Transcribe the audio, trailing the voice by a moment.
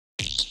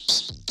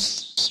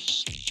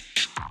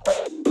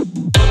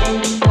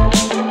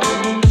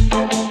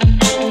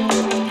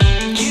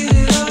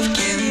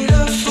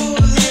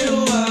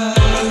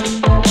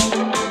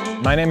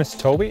name is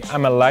Toby.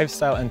 I'm a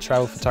lifestyle and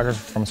travel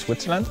photographer from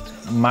Switzerland.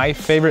 My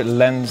favorite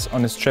lens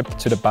on this trip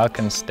to the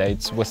Balkan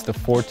states was the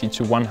 40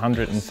 to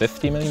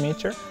 150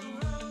 millimeter.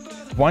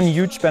 One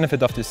huge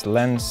benefit of this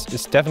lens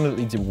is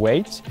definitely the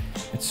weight.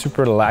 It's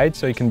super light,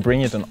 so you can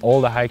bring it on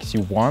all the hikes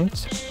you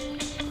want.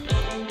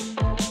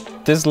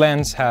 This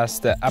lens has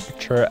the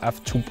aperture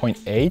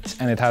f2.8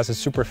 and it has a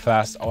super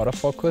fast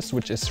autofocus,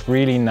 which is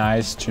really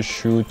nice to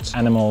shoot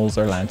animals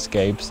or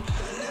landscapes.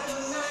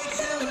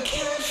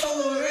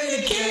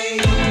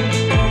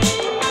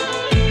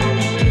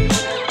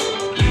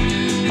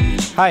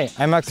 Hi,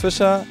 I'm Max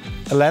Fischer,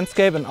 a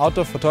landscape and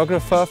outdoor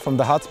photographer from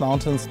the Harz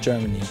Mountains,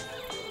 Germany.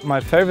 My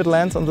favorite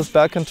lens on this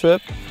Balkan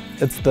trip,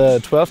 it's the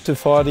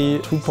 12-40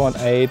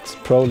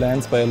 2.8 Pro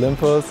lens by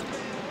Olympus.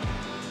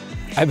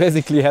 I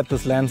basically had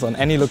this lens on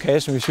any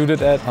location we shoot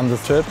it at on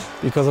this trip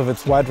because of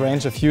its wide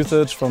range of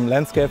usage, from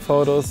landscape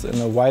photos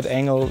in a wide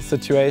angle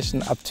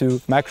situation up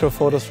to macro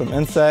photos from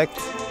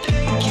insects.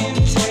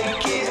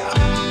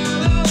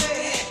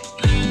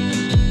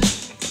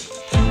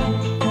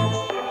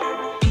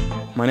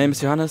 My name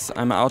is Johannes.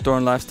 I'm an outdoor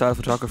and lifestyle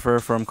photographer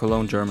from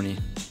Cologne, Germany.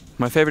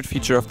 My favorite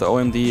feature of the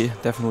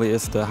OMD definitely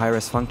is the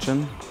high-res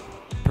function.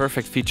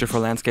 Perfect feature for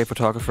landscape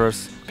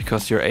photographers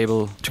because you're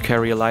able to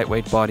carry a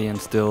lightweight body and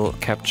still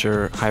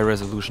capture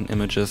high-resolution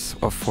images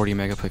of 40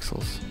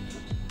 megapixels.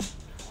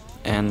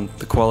 And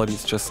the quality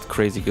is just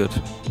crazy good.